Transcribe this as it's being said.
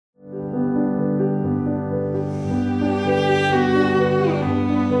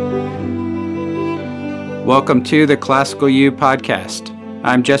Welcome to the ClassicalU podcast.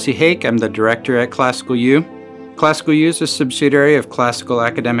 I'm Jesse Hake. I'm the director at ClassicalU. ClassicalU is a subsidiary of Classical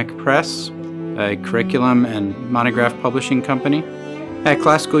Academic Press, a curriculum and monograph publishing company. At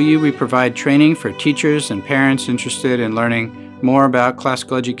ClassicalU, we provide training for teachers and parents interested in learning more about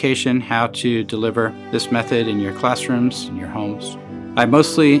classical education, how to deliver this method in your classrooms, in your homes. I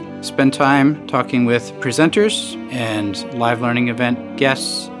mostly spend time talking with presenters and live learning event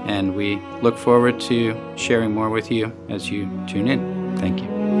guests, and we look forward to sharing more with you as you tune in. Thank you.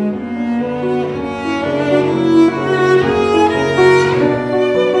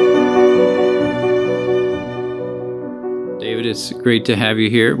 David, it's great to have you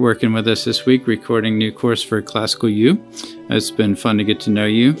here working with us this week, recording a new course for ClassicalU. It's been fun to get to know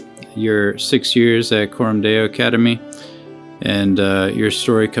you. You're 6 years at Coram Deo Academy, and your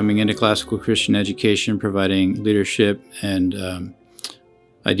story coming into classical Christian education, providing leadership and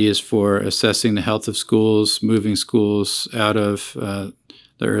ideas for assessing the health of schools, moving schools out of the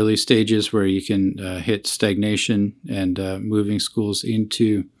early stages where you can hit stagnation, and moving schools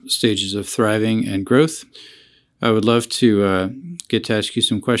into stages of thriving and growth. I would love to get to ask you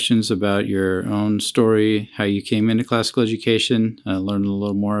some questions about your own story, how you came into classical education, learn a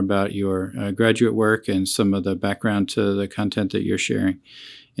little more about your graduate work and some of the background to the content that you're sharing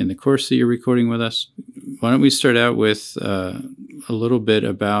in the course that you're recording with us. Why don't we start out with a little bit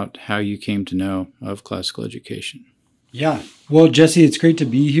about how you came to know of classical education? Yeah. Well, Jesse, it's great to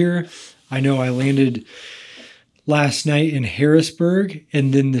be here. I know I landed last night in Harrisburg,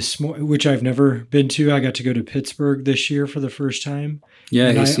 and then this morning, which I've never been to, I got to go to Pittsburgh this year for the first time. Yeah,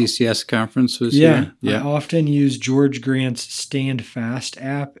 and ACCS conference was here. Yeah, I often use George Grant's Stand Fast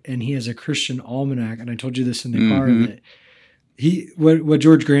app, and he has a Christian almanac, and I told you this in the car, that what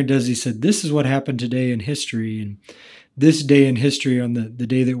George Grant does, he said, this is what happened today in history, and this day in history on the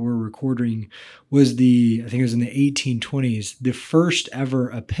day that we're recording was I think it was in the 1820s, the first ever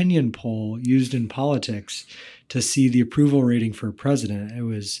opinion poll used in politics to see the approval rating for a president. It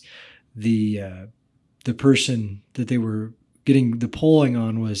was the person that they were getting the polling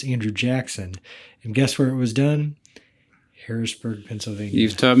on was Andrew Jackson. And guess where it was done? Harrisburg, Pennsylvania.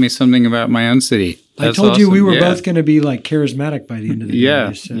 You've taught me something about my own city. That's I told you we were both going to be like charismatic by the end of the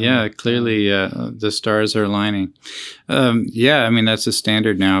day. So. Yeah, clearly the stars are aligning. I mean, that's the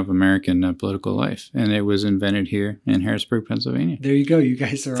standard now of American political life. And it was invented here in Harrisburg, Pennsylvania. There you go. You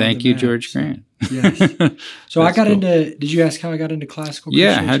guys are Thank on the you, map. George Grant. Yes. So I got into, did you ask how I got into classical Christian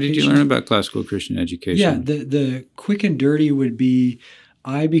education? How did you learn about classical Christian education? Yeah, the quick and dirty would be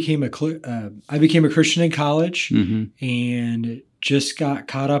I became a Christian in college, and just got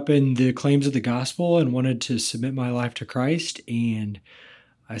caught up in the claims of the gospel and wanted to submit my life to Christ. And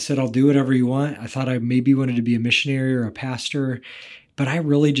I said, I'll do whatever you want. I thought I maybe wanted to be a missionary or a pastor, but I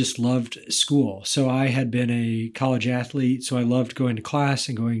really just loved school. So I had been a college athlete, so I loved going to class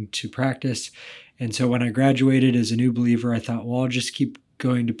and going to practice. And so when I graduated as a new believer, I thought, well, I'll just keep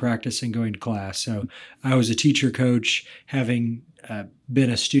going to practice and going to class. So I was a teacher coach, having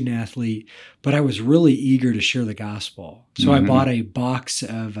been a student athlete, but I was really eager to share the gospel. So I bought a box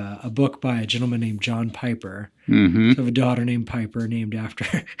of a book by a gentleman named John Piper. So I have a daughter named Piper, named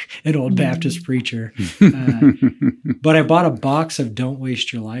after an old Baptist preacher. But I bought a box of Don't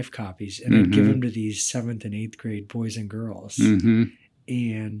Waste Your Life copies, and I'd give them to these 7th and 8th grade boys and girls.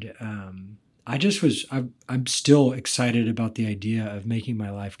 And I'm still excited about the idea of making my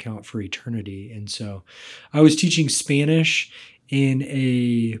life count for eternity. And so I was teaching Spanish in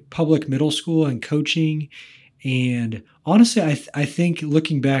a public middle school and coaching. And honestly, I think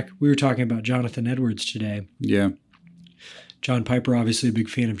looking back, we were talking about Jonathan Edwards today. Yeah. John Piper, obviously a big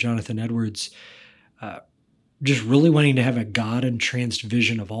fan of Jonathan Edwards, just really wanting to have a God-entranced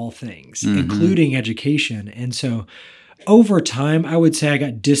vision of all things, including education. And so over time, I would say I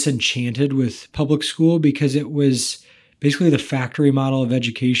got disenchanted with public school because it was basically the factory model of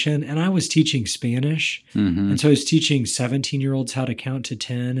education. And I was teaching Spanish. And so I was teaching 17-year-olds how to count to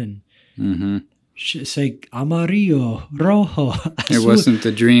 10 and say amarillo, rojo. It wasn't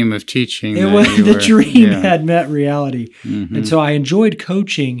the dream of teaching. The dream had met reality. And so I enjoyed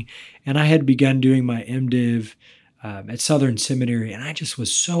coaching, and I had begun doing my MDiv at Southern Seminary. And I just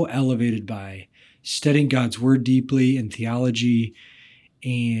was so elevated by studying God's word deeply and theology.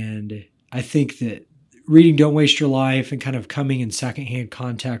 And I think that reading Don't Waste Your Life and kind of coming in secondhand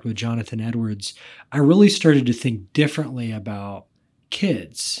contact with Jonathan Edwards, I really started to think differently about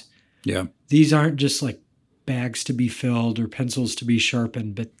kids. Yeah. These aren't just like bags to be filled or pencils to be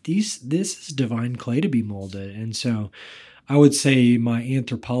sharpened, but this is divine clay to be molded. And so I would say my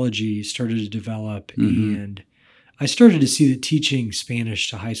anthropology started to develop, and I started to see that teaching Spanish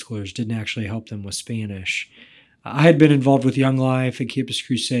to high schoolers didn't actually help them with Spanish. I had been involved with Young Life and Campus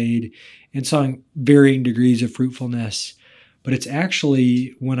Crusade and saw varying degrees of fruitfulness. But it's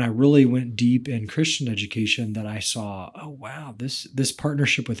actually when I really went deep in Christian education that I saw, oh, wow, this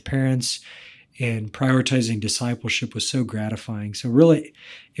partnership with parents and prioritizing discipleship was so gratifying. So really,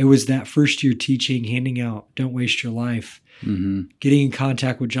 it was that first year teaching, handing out Don't Waste Your Life, getting in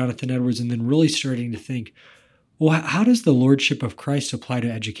contact with Jonathan Edwards, and then really starting to think, well, how does the Lordship of Christ apply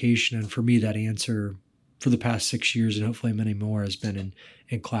to education? And for me, that answer for the past 6 years, and hopefully many more, has been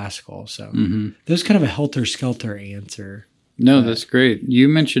in classical. So that was kind of a helter-skelter answer. No, that's great. You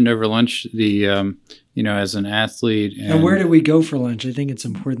mentioned over lunch the, as an athlete. And where did we go for lunch? I think it's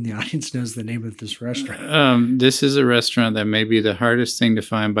important the audience knows the name of this restaurant. This is a restaurant that may be the hardest thing to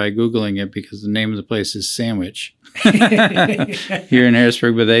find by Googling it because the name of the place is Sandwich here in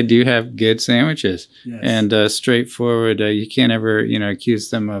Harrisburg, but they do have good sandwiches. Yes. And straightforward. You can't ever,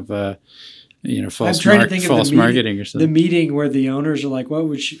 accuse them of false marketing or something. The meeting where the owners are like,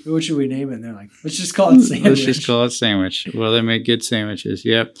 what should we name it? And they're like, let's just call it Sandwich. Let's just call it Sandwich. Well, they make good sandwiches.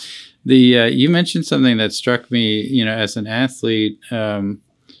 Yep. You mentioned something that struck me, as an athlete, and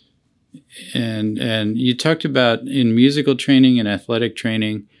you talked about in musical training and athletic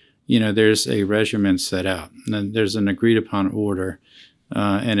training, there's a regimen set out. And there's an agreed upon order.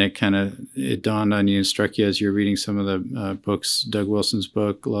 And it dawned on you, struck you as you're reading some of the books, Doug Wilson's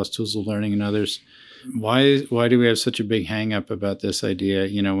book, Lost Tools of Learning, and others. Why do we have such a big hang up about this idea,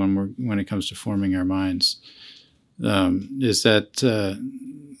 when it comes to forming our minds? Is that,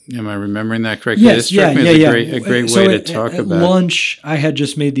 am I remembering that correctly? Yes, it struck me as a great way to talk about it. At lunch, I had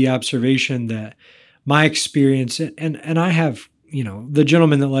just made the observation that my experience, and I have, the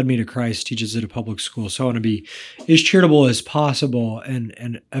gentleman that led me to Christ teaches at a public school, so I want to be as charitable as possible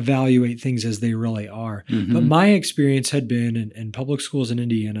and evaluate things as they really are. But my experience had been in public schools in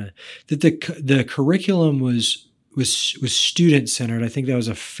Indiana that the curriculum was student-centered. I think that was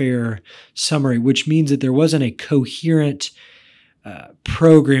a fair summary, which means that there wasn't a coherent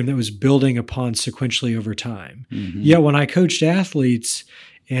program that was building upon sequentially over time. Yet when I coached athletes,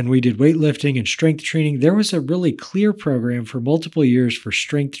 and we did weightlifting and strength training, there was a really clear program for multiple years for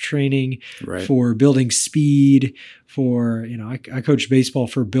strength training, for building speed, for, I coached baseball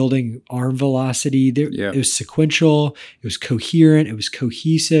for building arm velocity. It was sequential, it was coherent, it was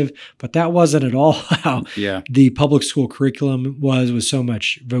cohesive, but that wasn't at all how the public school curriculum was so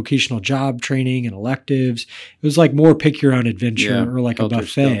much vocational job training and electives. It was like more pick your own adventure or like a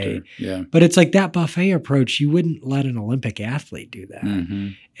buffet. But it's like that buffet approach, you wouldn't let an Olympic athlete do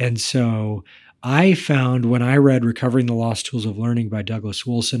that. And so I found when I read Recovering the Lost Tools of Learning by Douglas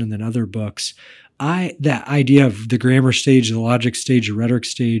Wilson and then other books, that idea of the grammar stage, the logic stage, the rhetoric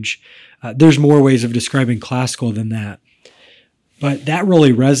stage, there's more ways of describing classical than that. But that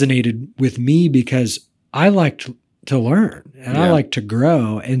really resonated with me because I liked to learn and I like to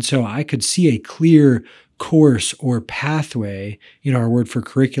grow. And so I could see a clear course or pathway. Our word for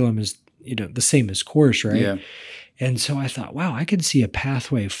curriculum is, the same as course, right? Yeah. And so I thought, wow, I could see a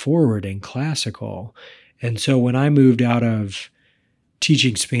pathway forward in classical. And so when I moved out of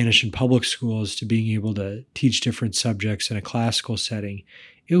teaching Spanish in public schools to being able to teach different subjects in a classical setting,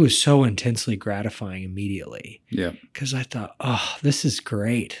 it was so intensely gratifying immediately. Yeah. Because I thought, oh, this is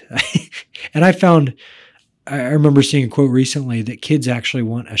great. And I remember seeing a quote recently that kids actually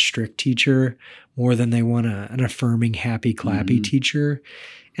want a strict teacher more than they want an affirming, happy, clappy teacher.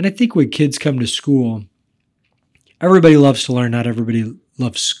 And I think when kids come to school, everybody loves to learn. Not everybody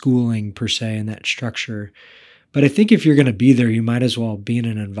loves schooling per se in that structure. But I think if you're going to be there, you might as well be in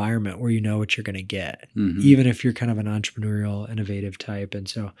an environment where you know what you're going to get, even if you're kind of an entrepreneurial, innovative type. And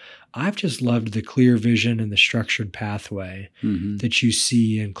so I've just loved the clear vision and the structured pathway that you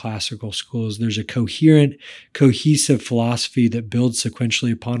see in classical schools. There's a coherent, cohesive philosophy that builds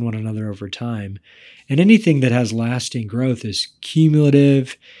sequentially upon one another over time. And anything that has lasting growth is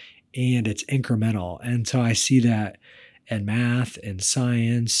cumulative and it's incremental. And so I see that in math and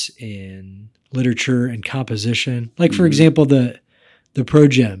science and literature and composition. Like, for example, the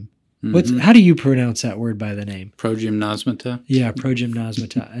progym. How do you pronounce that word by the name? Progymnosmata? Yeah,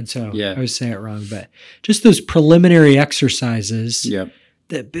 progymnosmata. And so I always say it wrong, but just those preliminary exercises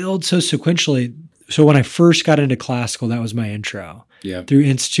that build so sequentially. So when I first got into classical, that was my intro through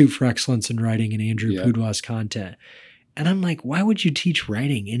Institute for Excellence in Writing and Andrew Poudou's content. And I'm like, why would you teach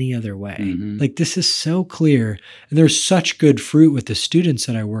writing any other way? Like, this is so clear. And there's such good fruit with the students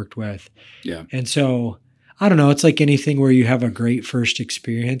that I worked with. Yeah. And so, I don't know, it's like anything where you have a great first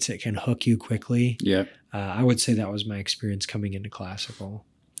experience, it can hook you quickly. Yeah. I would say that was my experience coming into classical.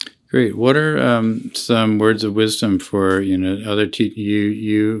 Great. What are some words of wisdom for other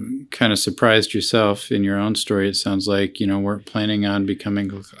you kind of surprised yourself in your own story? It sounds like weren't planning on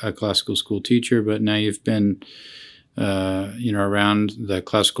becoming a classical school teacher, but now you've been around the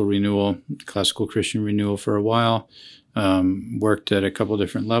classical Christian renewal for a while. Worked at a couple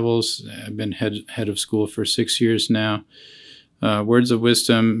different levels. I've been head of school for 6 years now. Words of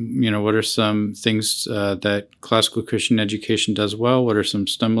wisdom, what are some things that classical Christian education does well? What are some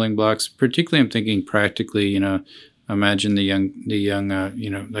stumbling blocks? Particularly, I'm thinking practically, imagine the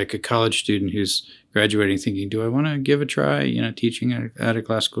young, like a college student who's graduating thinking, do I want to give a try, teaching at a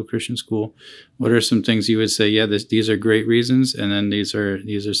classical Christian school? What are some things you would say, these are great reasons, and then these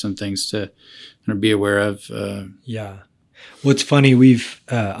are some things to be aware of? Well, it's funny. We've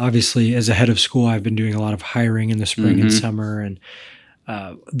obviously, as a head of school, I've been doing a lot of hiring in the spring and summer, and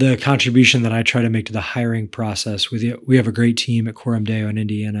the contribution that I try to make to the hiring process. We have a great team at Coram Deo in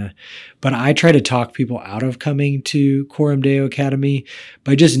Indiana, but I try to talk people out of coming to Coram Deo Academy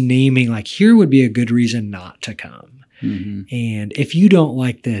by just naming, like, here would be a good reason not to come. And if you don't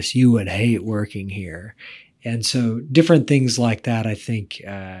like this, you would hate working here. And so different things like that, I think,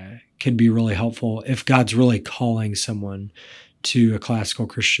 can be really helpful if God's really calling someone to a classical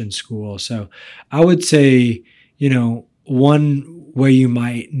Christian school. So I would say, one way you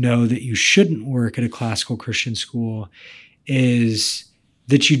might know that you shouldn't work at a classical Christian school is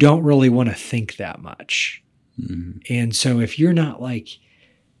that you don't really want to think that much. And so if you're not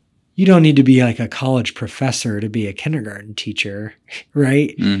you don't need to be like a college professor to be a kindergarten teacher,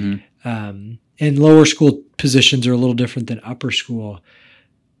 right? And lower school positions are a little different than upper school.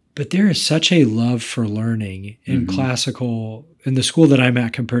 But there is such a love for learning in classical, in the school that I'm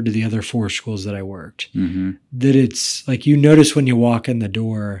at compared to the other 4 schools that I worked, that it's like you notice when you walk in the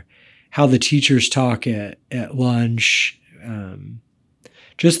door how the teachers talk at lunch,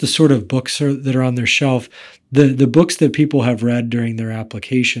 just the sort of books that are on their shelf, the books that people have read during their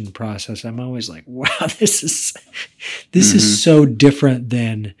application process. I'm always like, wow, this is so different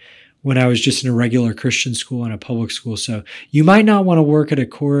than when I was just in a regular Christian school and a public school. So you might not want to work at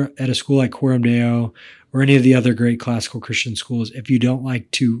a school like Coram Deo or any of the other great classical Christian schools if you don't like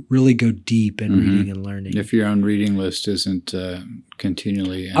to really go deep in reading and learning. If your own reading list isn't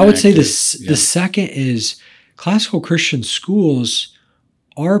continually inactive. I would say the second is classical Christian schools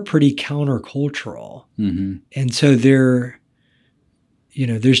are pretty countercultural. And so there's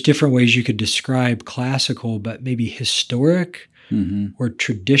different ways you could describe classical, but maybe historic or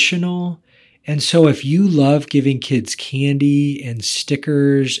traditional. And so if you love giving kids candy and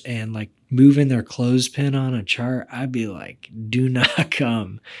stickers and like moving their clothespin on a chart, I'd be like, do not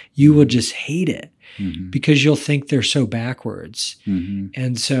come. You will just hate it because you'll think they're so backwards.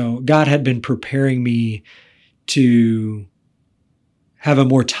 And so God had been preparing me to have a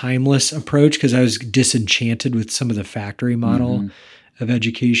more timeless approach because I was disenchanted with some of the factory model of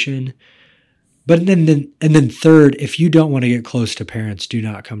education. But then third, if you don't want to get close to parents, do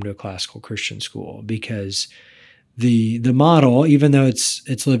not come to a classical Christian school, because the model, even though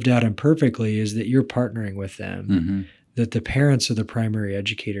it's lived out imperfectly, is that you're partnering with them, that the parents are the primary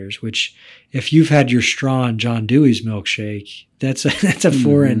educators, which if you've had your straw in John Dewey's milkshake, that's a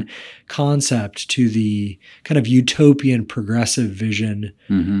foreign concept to the kind of utopian progressive vision.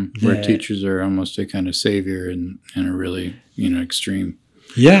 Where teachers are almost a kind of savior in a really extreme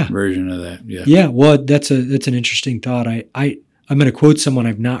version of that. Yeah. Well, that's an interesting thought. I'm going to quote someone.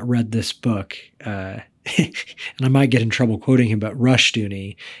 I've not read this book, and I might get in trouble quoting him, but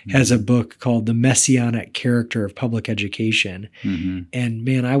Rushdoony has a book called The Messianic Character of Public Education. And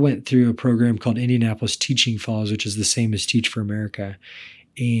man, I went through a program called Indianapolis Teaching Fellows, which is the same as Teach for America.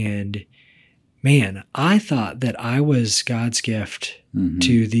 And man, I thought that I was God's gift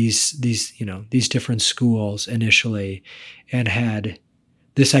to these different schools initially, and had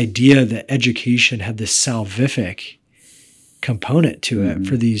this idea that education had this salvific component to it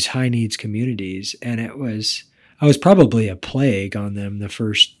for these high needs communities. And I was probably a plague on them the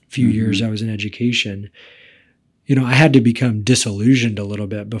first few years I was in education. I had to become disillusioned a little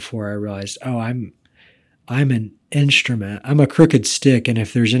bit before I realized, I'm an instrument. I'm a crooked stick. And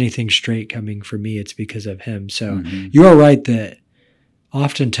if there's anything straight coming from me, it's because of him. So you are right that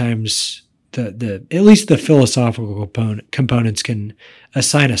oftentimes at least the philosophical components can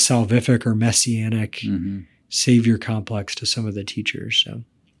assign a salvific or messianic savior complex to some of the teachers.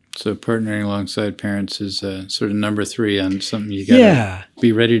 So partnering alongside parents is sort of number 3 on something you got to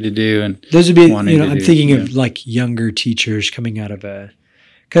be ready to do. And those would be, I'm thinking of like younger teachers coming out of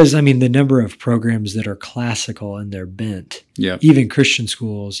because the number of programs that are classical in their bent, even Christian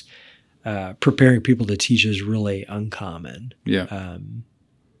schools, preparing people to teach is really uncommon.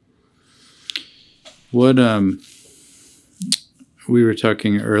 What we were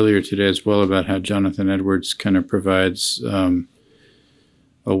talking earlier today as well about how Jonathan Edwards kind of provides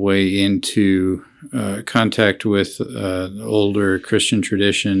a way into contact with older Christian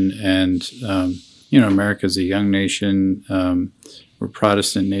tradition, and America's a young nation. We're a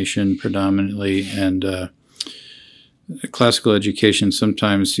Protestant nation predominantly, and classical education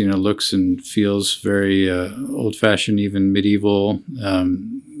sometimes looks and feels very old-fashioned, even medieval.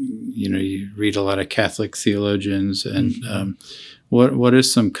 You read a lot of Catholic theologians, and what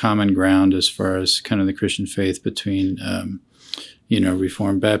is some common ground as far as kind of the Christian faith between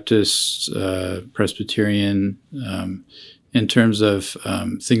Reformed Baptists, Presbyterian, in terms of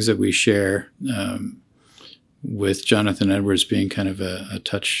things that we share, with Jonathan Edwards being kind of a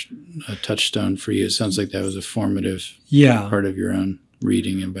touchstone for you? It sounds like that was a formative part of your own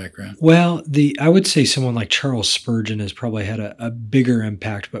reading and background. Well, I would say someone like Charles Spurgeon has probably had a bigger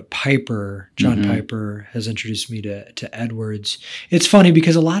impact, but John Piper has introduced me to Edwards. It's funny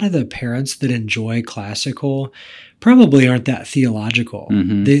because a lot of the parents that enjoy classical probably aren't that theological.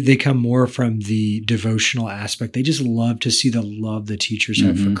 They come more from the devotional aspect. They just love to see the love the teachers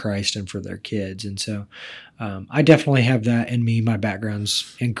have for Christ and for their kids. And so I definitely have that in me. My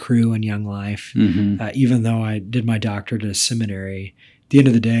background's in crew and young life. Even though I did my doctorate at a seminary, at the end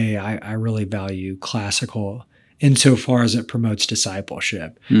of the day, I really value classical insofar as it promotes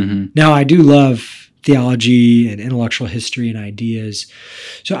discipleship. Now, I do love theology and intellectual history and ideas.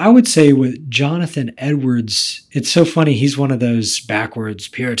 So I would say with Jonathan Edwards, it's so funny. He's one of those backwards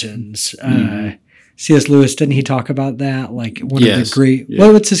Puritans. C.S. Lewis, didn't he talk about that? Like one of the great,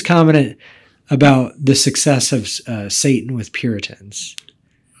 what's his comment about the success of Satan with Puritans?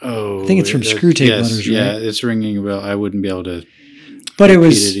 Oh, I think it's from Screwtape Letters, right? Yeah, it's ringing a bell. I wouldn't be able to but it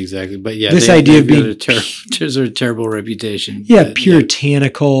was exactly. But yeah, this idea of being there's a terrible reputation. Yeah,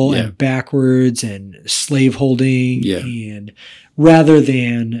 puritanical and backwards and slaveholding, and rather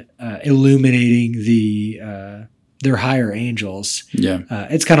than illuminating their higher angels,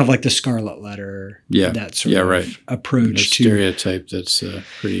 it's kind of like the Scarlet Letter. That sort of approach to stereotype. That's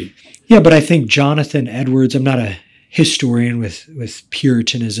pretty. Yeah, but I think Jonathan Edwards. I'm not a historian with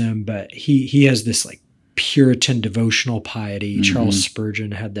Puritanism, but he has this like Puritan devotional piety. Charles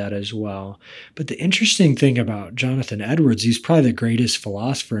Spurgeon had that as well. But the interesting thing about Jonathan Edwards, he's probably the greatest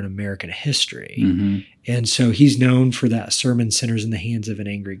philosopher in American history. And so he's known for that sermon, Sinners in the Hands of an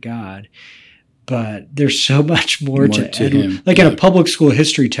Angry God. But there's so much more to Edwards. Like in a public school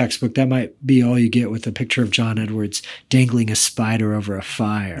history textbook, that might be all you get with a picture of John Edwards dangling a spider over a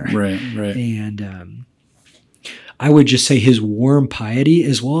fire. Right. And I would just say his warm piety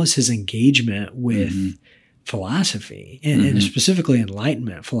as well as his engagement with philosophy and specifically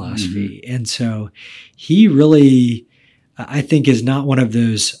Enlightenment philosophy. And so he really, I think, is not one of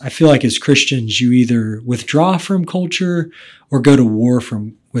those. I feel like as Christians, you either withdraw from culture or go to war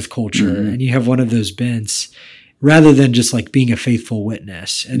with culture. And you have one of those bents rather than just like being a faithful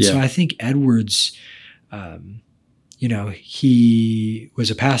witness. And so I think Edwards, he was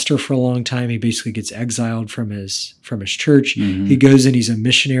a pastor for a long time. He basically gets exiled from his church. He goes and he's a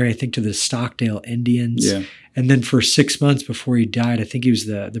missionary, I think, to the Stockdale Indians. And then for 6 months before he died, I think he was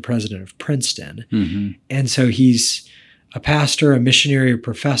the president of Princeton. And so he's a pastor, a missionary, a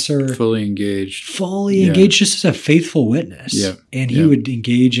professor. Fully engaged, just as a faithful witness. And he would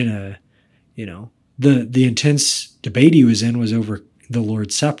engage in the intense debate he was in was over the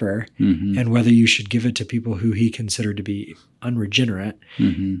Lord's Supper and whether you should give it to people who he considered to be unregenerate.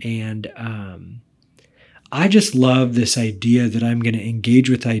 And I just love this idea that I'm going to engage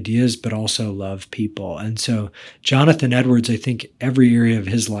with ideas, but also love people. And so Jonathan Edwards, I think every area of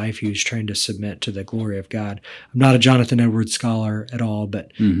his life, he was trying to submit to the glory of God. I'm not a Jonathan Edwards scholar at all,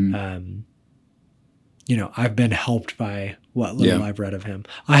 but, I've been helped by what little I've read of him.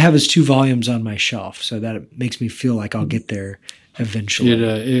 I have his 2 volumes on my shelf, so that makes me feel like I'll get there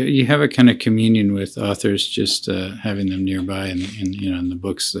eventually. You have a kind of communion with authors, just having them nearby, and in the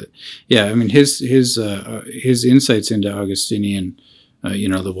books that, I mean, his insights into Augustinian,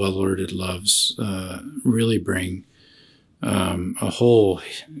 the well-ordered loves, really bring a whole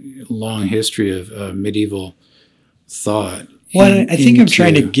long history of medieval thought. Well, I think I'm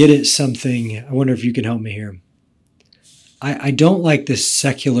trying to get at something. I wonder if you can help me here. I don't like this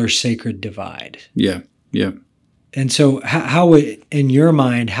secular sacred divide. Yeah. And so how in your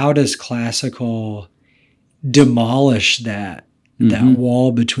mind, how does classical demolish that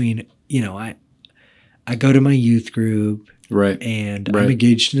wall between, I go to my youth group, and I'm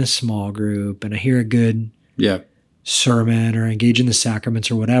engaged in a small group, and I hear a good sermon or engage in the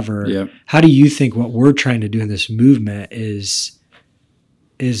sacraments or whatever. How do you think what we're trying to do in this movement is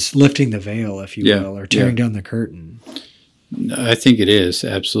is lifting the veil, if you will, or tearing down the curtain. I think it is,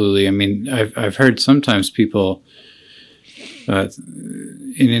 absolutely. I mean, I've heard sometimes people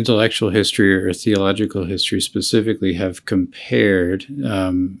in intellectual history or theological history specifically have compared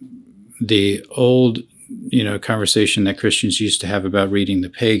the old, conversation that Christians used to have about reading the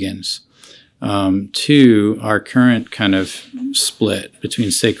pagans to our current kind of split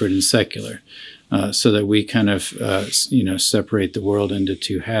between sacred and secular. So that we kind of, separate the world into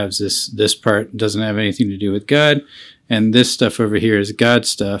two halves. This part doesn't have anything to do with God, and this stuff over here is God's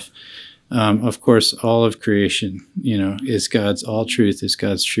stuff. Of course, all of creation, is God's. All truth is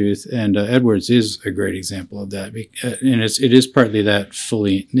God's truth, and Edwards is a great example of that. And it is partly that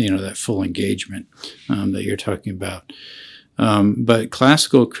that full engagement that you're talking about. But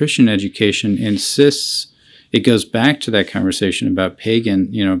classical Christian education insists. It goes back to that conversation about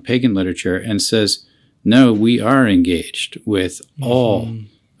pagan literature and says, no, we are engaged with all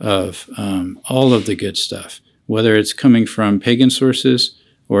of the good stuff, whether it's coming from pagan sources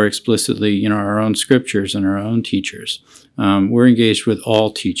or explicitly, our own scriptures and our own teachers. We're engaged with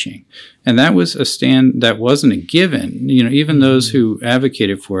all teaching. And that was a stand that wasn't a given. Even those who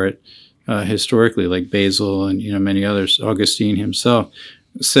advocated for it historically, like Basil and, many others, Augustine himself,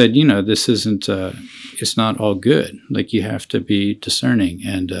 said, this isn't, it's not all good. Like, you have to be discerning,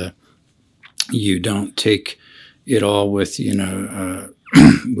 and you don't take it all with,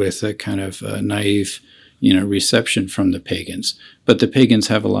 with a kind of naive, reception from the pagans. But the pagans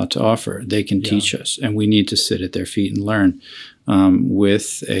have a lot to offer. They can teach us, and we need to sit at their feet and learn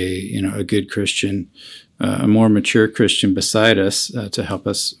with a good Christian, a more mature Christian beside us to help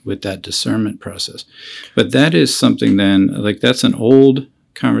us with that discernment process. But that is something then, like, that's an old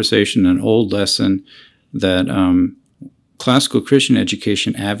conversation, an old lesson that classical Christian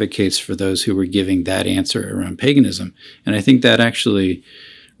education advocates for those who were giving that answer around paganism. And I think that actually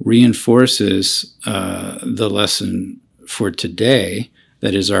reinforces the lesson for today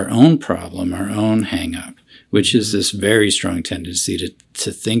that is our own problem, our own hang-up, which is this very strong tendency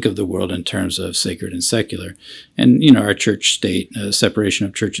to think of the world in terms of sacred and secular. And, our church-state, separation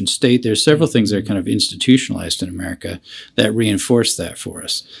of church and state, there's several things that are kind of institutionalized in America that reinforce that for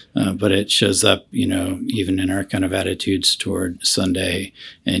us. But it shows up, even in our kind of attitudes toward Sunday.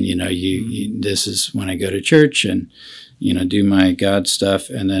 And, this is when I go to church and, do my God stuff.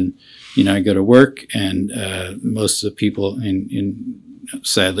 And then, I go to work, and most of the people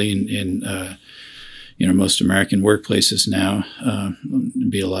sadly in most American workplaces now,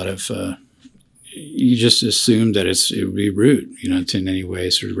 be a lot of, you just assume that it would be rude, to in any way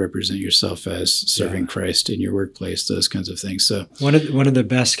sort of represent yourself as serving Christ in your workplace, those kinds of things. So one of the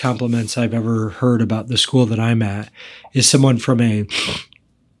best compliments I've ever heard about the school that I'm at is someone from a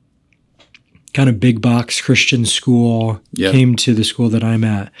kind of big box Christian school came to the school that I'm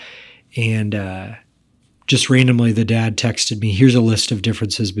at, and just randomly, the dad texted me, here's a list of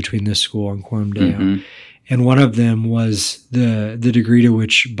differences between this school and Coram Deo. Mm-hmm. And one of them was the degree to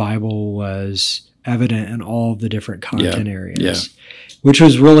which Bible was evident in all of the different content areas, which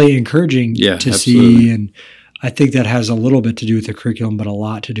was really encouraging to see. And I think that has a little bit to do with the curriculum, but a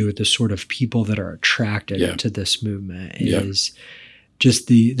lot to do with the sort of people that are attracted to this movement. Is just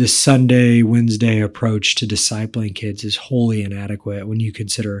the Sunday, Wednesday approach to discipling kids is wholly inadequate when you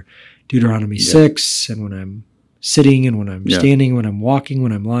consider Deuteronomy 6, and when I'm sitting and when I'm standing, when I'm walking,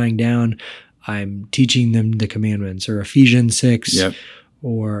 when I'm lying down, I'm teaching them the commandments, or Ephesians 6,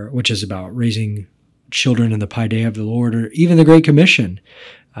 or which is about raising children in the paideia of the Lord, or even the Great Commission.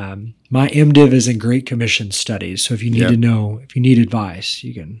 My MDiv is in Great Commission studies, so if you need to know, if you need advice,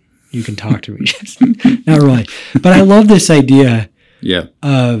 you can talk to me. Not really, but I love this idea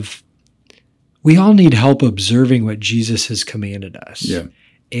of we all need help observing what Jesus has commanded us.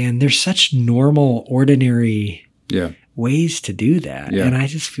 And there's such normal, ordinary ways to do that. And I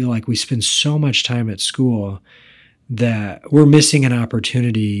just feel like we spend so much time at school that we're missing an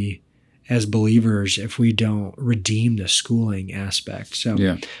opportunity as believers if we don't redeem the schooling aspect. So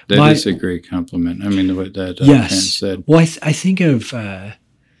that is a great compliment. I mean, what that Ken said. Well, I think of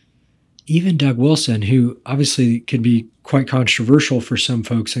even Doug Wilson, who obviously can be quite controversial for some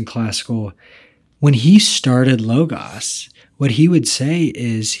folks in classical. When he started Logos, what he would say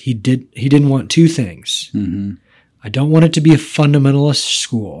is he didn't want two things. Mm-hmm. I don't want it to be a fundamentalist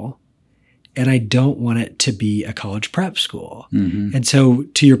school, and I don't want it to be a college prep school. Mm-hmm. And so,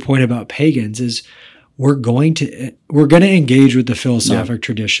 to your point about pagans, is we're going to engage with the philosophic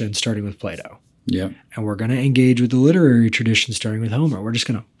tradition, starting with Plato. And we're going to engage with the literary tradition, starting with Homer. We're just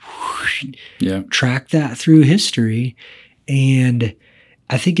going to track that through history, and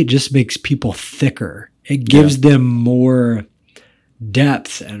I think it just makes people thicker. It gives them more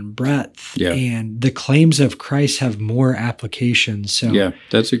depth and breadth. Yeah. And the claims of Christ have more application. So yeah,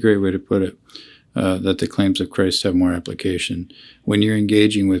 that's a great way to put it. That the claims of Christ have more application when you're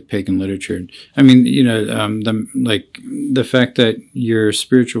engaging with pagan literature. I mean, the fact that your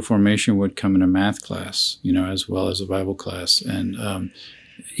spiritual formation would come in a math class, as well as a Bible class, and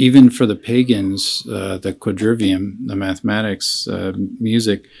even for the pagans, the quadrivium, the mathematics,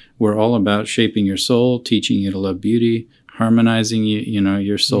 music, were all about shaping your soul, teaching you to love beauty, harmonizing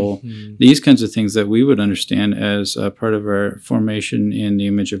your soul. Mm-hmm. These kinds of things that we would understand as part of our formation in the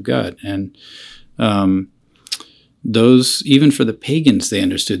image of God. And those, even for the pagans, they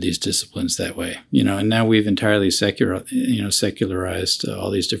understood these disciplines that way, and now we've entirely secularized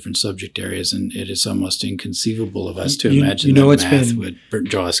all these different subject areas, and it is almost inconceivable of us to imagine that math would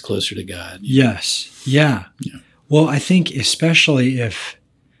draw us closer to God. Yes. Yeah. Well, I think especially if,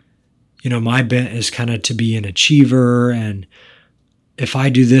 my bent is kind of to be an achiever, and if I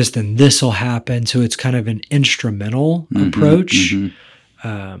do this, then this will happen. So it's kind of an instrumental approach.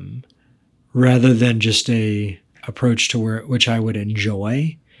 Rather than just a approach to which I would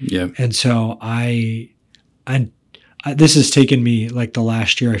enjoy. Yeah. And so I this has taken me like the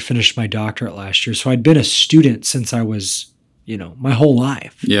last year. I finished my doctorate last year. So I'd been a student since I was, my whole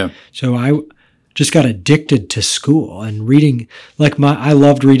life. Yeah. So I just got addicted to school and reading. I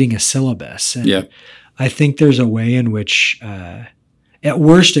loved reading a syllabus. And I think there's a way in which, at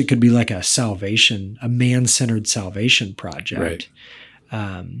worst, it could be like a man-centered salvation project.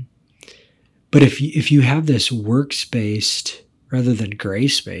 Right. But if you have this works-based rather than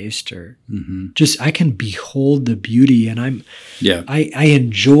grace-based, or just I can behold the beauty, and I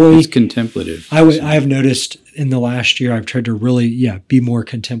enjoy. It's contemplative. I have noticed in the last year I've tried to really be more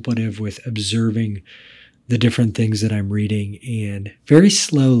contemplative with observing the different things that I'm reading, and very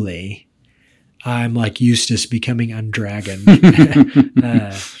slowly I'm like Eustace becoming undragoned.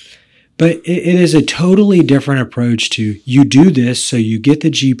 But it is a totally different approach to, you do this so you get the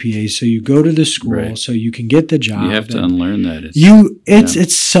GPA, so you go to the school, so you can get the job. You have to unlearn that.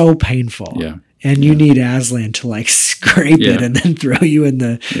 It's so painful. Yeah. And you need Aslan to like scrape it and then throw you in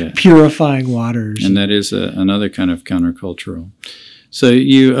the purifying waters. And that is another kind of countercultural. So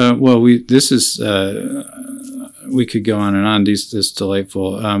we could go on and on. This is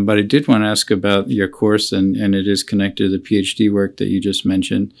delightful. But I did want to ask about your course, and it is connected to the PhD work that you just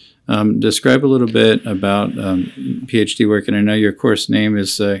mentioned. Describe a little bit about PhD work. And I know your course name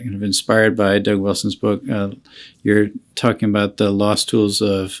is kind of inspired by Doug Wilson's book. You're talking about the lost tools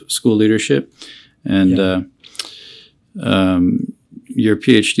of school leadership. And your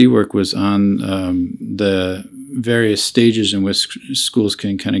PhD work was on the various stages in which schools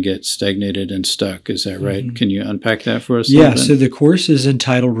can kind of get stagnated and stuck. Is that right? Mm-hmm. Can you unpack that for us? Yeah, so the course is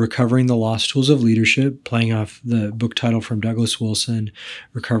entitled Recovering the Lost Tools of Leadership, playing off the book title from Douglas Wilson,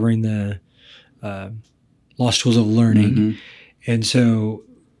 Recovering the Lost Tools of Learning. Mm-hmm. And so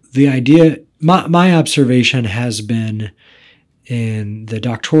the idea, my observation has been in the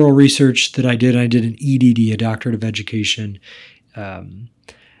doctoral research that I did an EDD, a Doctorate of Education,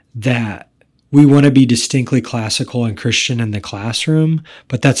 that we want to be distinctly classical and Christian in the classroom,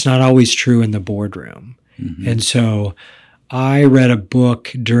 but that's not always true in the boardroom. Mm-hmm. And so I read a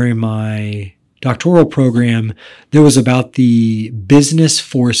book during my doctoral program that was about the business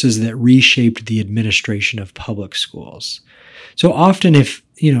forces that reshaped the administration of public schools. So often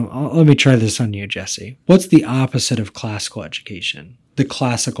let me try this on you, Jesse. What's the opposite of classical education? The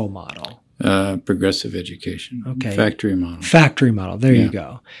classical model. Progressive education. Okay. Factory model. Factory model. There you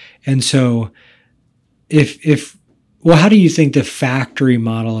go. And so how do you think the factory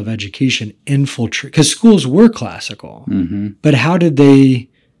model of education infiltrate? Because schools were classical, but how did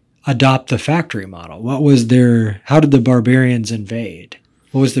they adopt the factory model? How did the barbarians invade?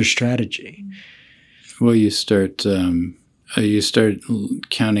 What was their strategy? Well, you start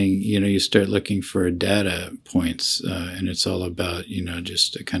counting, you start looking for data points, and it's all about,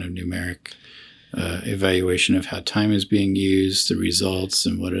 just a kind of numeric evaluation of how time is being used, the results,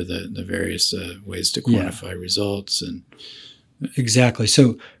 and what are the various ways to quantify results. And exactly.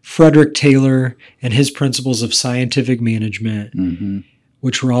 So Frederick Taylor and his principles of scientific management,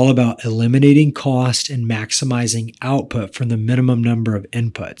 which were all about eliminating cost and maximizing output from the minimum number of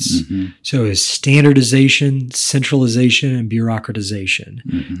inputs. So it's standardization, centralization, and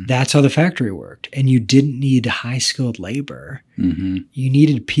bureaucratization. That's how the factory worked. And you didn't need high-skilled labor. You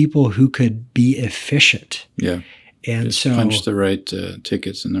needed people who could be efficient. Yeah. And just so punch the right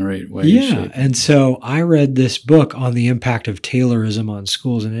tickets in the right way. Yeah. And so I read this book on the impact of Taylorism on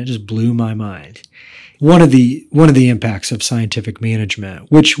schools, and it just blew my mind. one of the impacts of scientific management,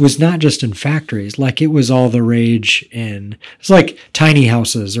 which was not just in factories, like it was all the rage in, it's like tiny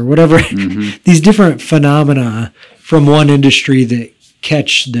houses or whatever, these different phenomena from one industry that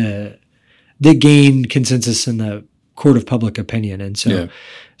gain consensus in the court of public opinion. And so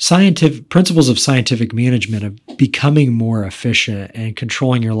principles of scientific management of becoming more efficient and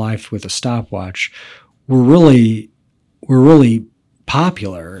controlling your life with a stopwatch were really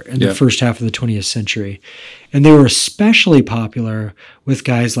popular in the first half of the 20th century. And they were especially popular with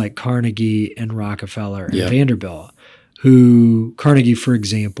guys like Carnegie and Rockefeller and Vanderbilt, who Carnegie, for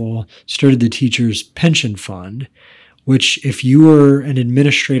example, started the teachers' pension fund, which if you were an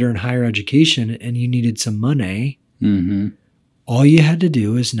administrator in higher education and you needed some money, all you had to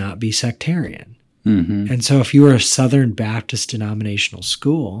do is not be sectarian. And so if you were a Southern Baptist denominational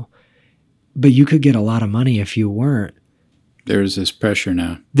school, but you could get a lot of money if you weren't, there's this pressure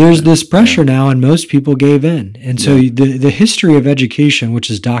now. There's this pressure now, and most people gave in. And so the history of education, which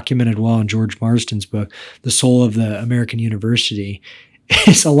is documented well in George Marsden's book, The Soul of the American University,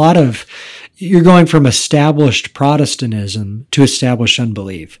 is a lot of, you're going from established Protestantism to established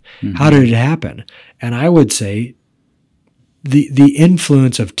unbelief. How did it happen? And I would say the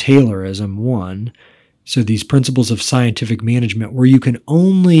influence of Taylorism, one, so these principles of scientific management where you can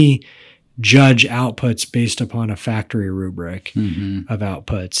only judge outputs based upon a factory rubric of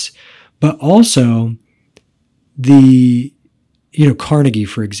outputs, but also Carnegie,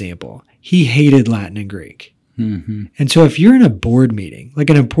 for example, he hated Latin and Greek. And so if you're in a board meeting,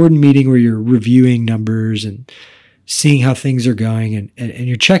 like an important meeting where you're reviewing numbers and seeing how things are going and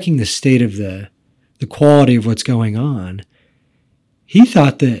you're checking the state of the quality of what's going on, he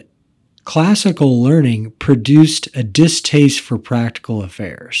thought that classical learning produced a distaste for practical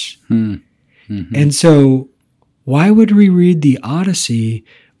affairs. And so why would we read the Odyssey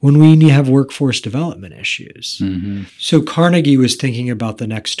when we have workforce development issues? So Carnegie was thinking about the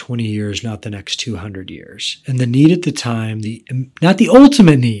next 20 years, not the next 200 years. And the need at the time, not the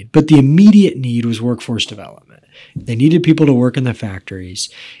ultimate need, but the immediate need was workforce development. They needed people to work in the factories.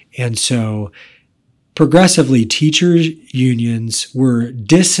 And so progressively, teachers' unions were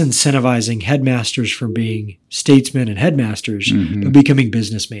disincentivizing headmasters from being statesmen and headmasters, but becoming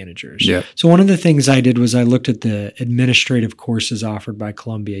business managers. So one of the things I did was I looked at the administrative courses offered by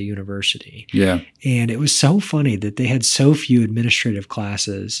Columbia University. And it was so funny that they had so few administrative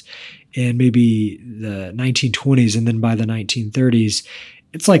classes in maybe the 1920s, and then by the 1930s,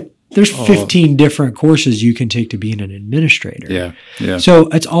 it's like there's 15 different courses you can take to being an administrator. So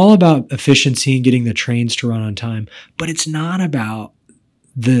it's all about efficiency and getting the trains to run on time, but it's not about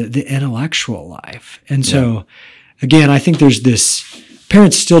the intellectual life. And so, again, I think there's this,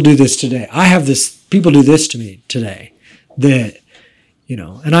 parents still do this today. People do this to me today that,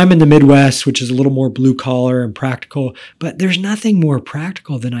 and I'm in the Midwest, which is a little more blue collar and practical, but there's nothing more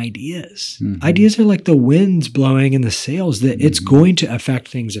practical than ideas. Ideas are like the winds blowing in the sails that it's going to affect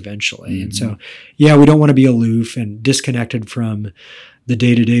things eventually. And so, we don't want to be aloof and disconnected from the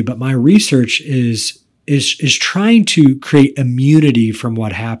day-to-day, but my research is trying to create immunity from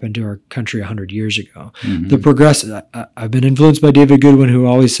what happened to our country 100 years ago. I've been influenced by David Goodwin, who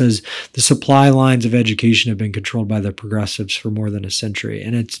always says the supply lines of education have been controlled by the progressives for more than a century.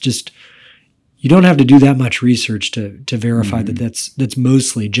 And it's just, you don't have to do that much research to verify that that's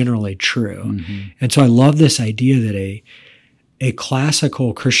mostly generally true. And so I love this idea that a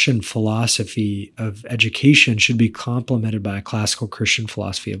classical Christian philosophy of education should be complemented by a classical Christian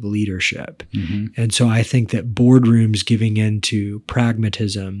philosophy of leadership. And so I think that boardrooms giving in to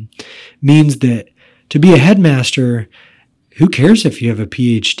pragmatism means that to be a headmaster, who cares if you have a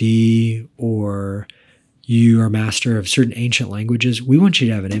PhD or you are master of certain ancient languages? We want you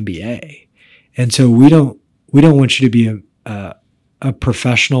to have an MBA. And so we don't want you to be a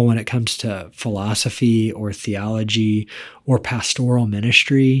professional when it comes to philosophy or theology or pastoral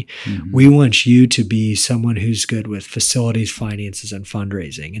ministry. We want you to be someone who's good with facilities, finances, and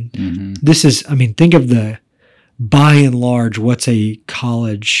fundraising. And this is, think of by and large, what's a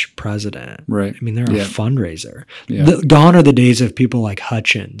college president? Right. They're a fundraiser. Gone are the days of people like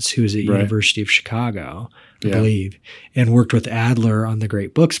Hutchins, who was at University of Chicago, I believe, and worked with Adler on the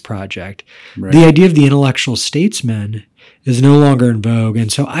Great Books Project. The idea of the intellectual statesman is no longer in vogue.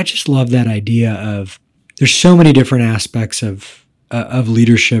 And so I just love that idea of, there's so many different aspects of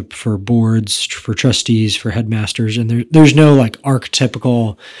leadership for boards, for trustees, for headmasters, and there's no like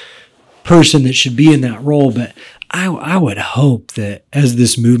archetypical person that should be in that role. But I would hope that as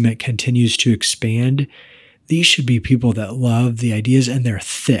this movement continues to expand, these should be people that love the ideas, and they're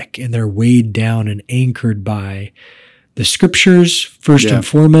thick and they're weighed down and anchored by the scriptures first and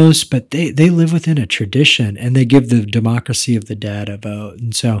foremost, but they live within a tradition, and they give the democracy of the dead a vote.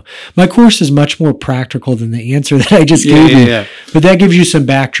 And so my course is much more practical than the answer that I just gave you. But that gives you some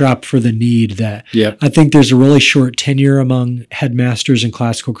backdrop for the need that I think there's a really short tenure among headmasters in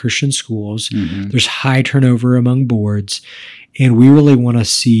classical Christian schools. There's high turnover among boards, and we really want to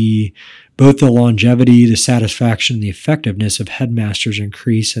see both the longevity, the satisfaction, and the effectiveness of headmasters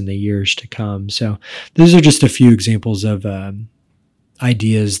increase in the years to come. So those are just a few examples of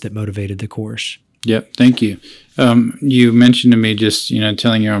ideas that motivated the course. Yep, thank you. You mentioned to me just,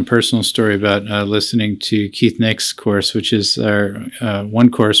 telling your own personal story about listening to Keith Nick's course, which is our one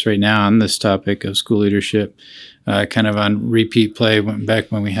course right now on this topic of school leadership, kind of on repeat play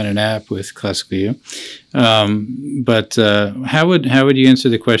back when we had an app with ClassicalU. But how would you answer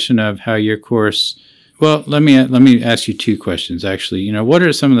the question of how your course? Well, let me ask you two questions, actually. What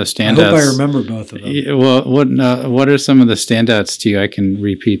are some of the standouts? I hope I remember both of them. Well, what are some of the standouts to you? I can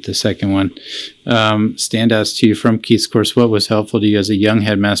repeat the second one. Standouts to you from Keith's course. What was helpful to you as a young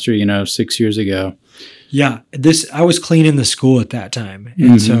headmaster, 6 years ago? Yeah, I was cleaning the school at that time.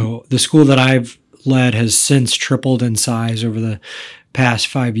 And so the school that I've led has since tripled in size over the past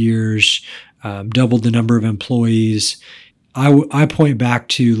 5 years, doubled the number of employees. I point back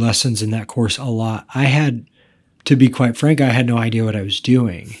to lessons in that course a lot. To be quite frank, I had no idea what I was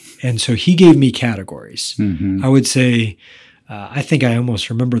doing. And so he gave me categories. I would say, I think I almost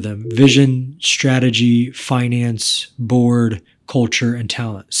remember them: vision, strategy, finance, board, culture, and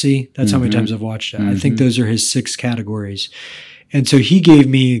talent. See, that's how many times I've watched it. I think those are his 6 categories. And so he gave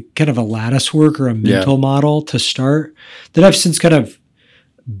me kind of a lattice work or a mental model to start that I've since kind of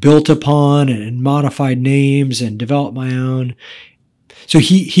built upon and modified names and developed my own. So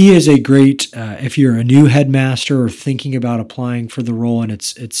he is a great, if you're a new headmaster or thinking about applying for the role and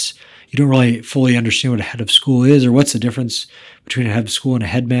it's you don't really fully understand what a head of school is or what's the difference between a head of school and a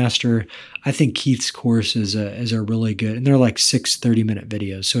headmaster, I think Keith's course is a really good, and they're like 6 30-minute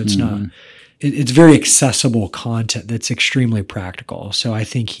videos. So it's not, it's very accessible content that's extremely practical. So I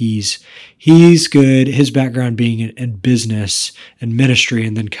think he's good. His background being in business and ministry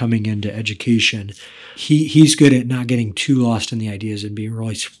and then coming into education, he's good at not getting too lost in the ideas and being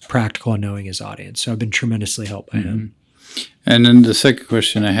really practical and knowing his audience. So I've been tremendously helped by him. And then the second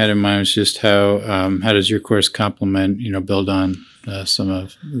question I had in mind was just how does your course complement, build on some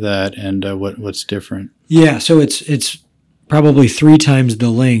of that, and what's different? Yeah, so it's probably 3 times the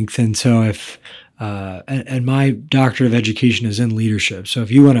length. And so if, and my doctorate of education is in leadership. So if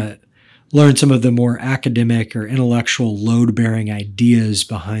you want to learn some of the more academic or intellectual load-bearing ideas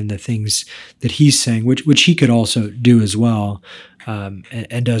behind the things that he's saying, which he could also do as well,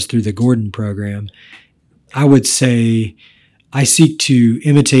 and does through the Gordon program, I would say I seek to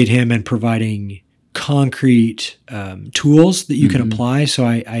imitate him in providing concrete tools that you can apply. So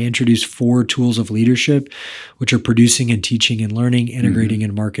I introduce 4 tools of leadership, which are producing and teaching and learning, integrating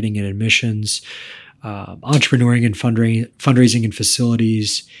and marketing and admissions, entrepreneuring and fundraising and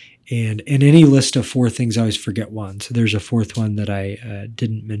facilities, and in any list of 4 things, I always forget one. So there's a 4th one that I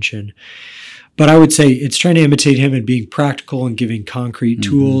didn't mention. But I would say it's trying to imitate him in being practical and giving concrete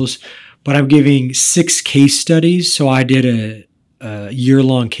tools. But I'm giving 6 case studies. So I did a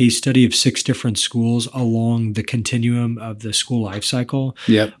year-long case study of 6 different schools along the continuum of the school life cycle.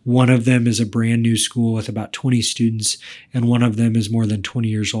 Yep. One of them is a brand new school with about 20 students, and one of them is more than 20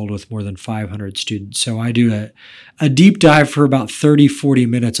 years old with more than 500 students. So I do a deep dive for about 30, 40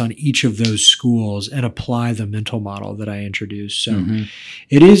 minutes on each of those schools and apply the mental model that I introduced. So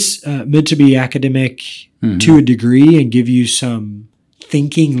it is meant to be academic to a degree and give you some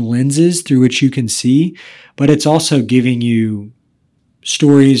thinking lenses through which you can see, but it's also giving you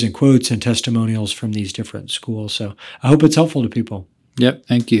stories and quotes and testimonials from these different schools. So I hope it's helpful to people. Yep,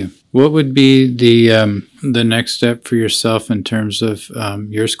 thank you. What would be the next step for yourself in terms of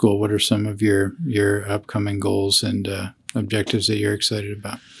your school? What are some of your upcoming goals and objectives that you're excited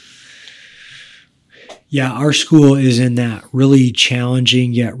about? Yeah, our school is in that really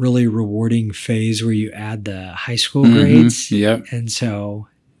challenging yet really rewarding phase where you add the high school grades. Yep. And so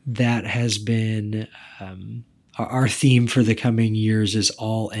that has been our theme for the coming years is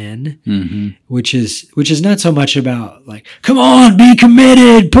all in, which is not so much about like, come on, be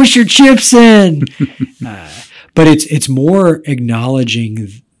committed, push your chips in, but it's more acknowledging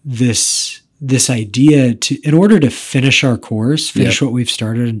this idea in order to finish our course, what we've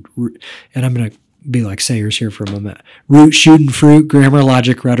started, and I'm going to be like Sayers here for a moment. Root, shoot, and fruit, grammar,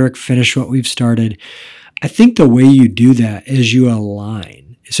 logic, rhetoric, finish what we've started. I think the way you do that is you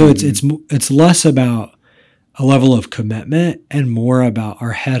align. So it's less about a level of commitment and more about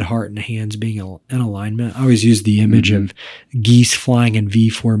our head, heart, and hands being in alignment. I always use the image of geese flying in V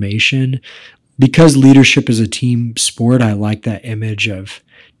formation. Because leadership is a team sport, I like that image of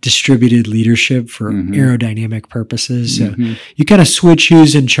distributed leadership for aerodynamic purposes. So you kind of switch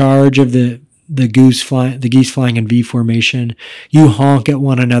who's in charge of the geese flying in V formation. You honk at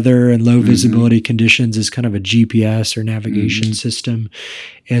one another in low visibility conditions as kind of a GPS or navigation system.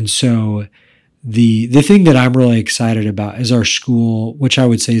 And so the thing that I'm really excited about is our school, which I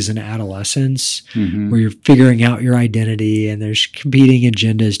would say is an adolescence, where you're figuring out your identity and there's competing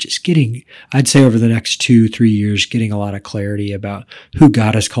agendas, just getting, I'd say over the next 2-3 years, getting a lot of clarity about who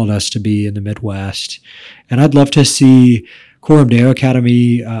God has called us to be in the Midwest. And I'd love to see Coram Deo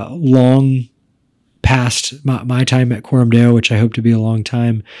Academy, long past my time at Coram Deo, which I hope to be a long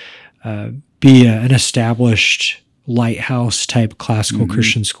time, be an established lighthouse type classical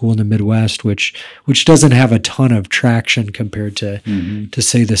Christian school in the Midwest, which doesn't have a ton of traction compared to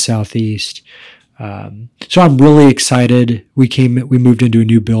say the Southeast. So I'm really excited. We moved into a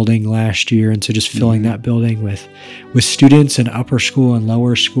new building last year, and so just filling that building with students in upper school and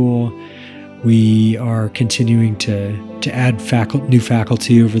lower school. We are continuing to add new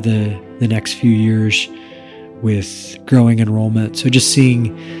faculty over the next few years with growing enrollment. So just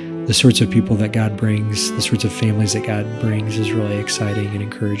seeing the sorts of people that God brings, the sorts of families that God brings is really exciting and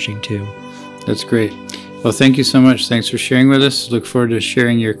encouraging too. That's great. Well, thank you so much. Thanks for sharing with us. Look forward to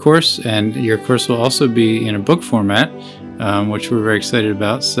sharing your course, and your course will also be in a book format, which we're very excited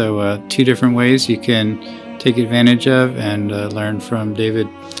about. So 2 different ways you can take advantage of and learn from David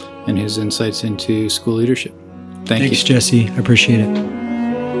and his insights into school leadership. Thanks, Jesse. I appreciate it.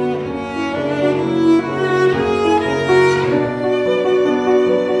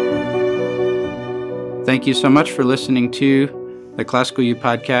 Thank you so much for listening to the ClassicalU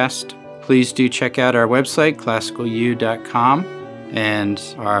podcast. Please do check out our website, ClassicalU.com,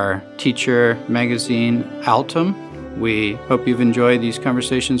 and our teacher magazine, Altum. We hope you've enjoyed these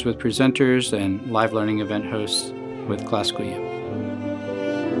conversations with presenters and live learning event hosts with ClassicalU.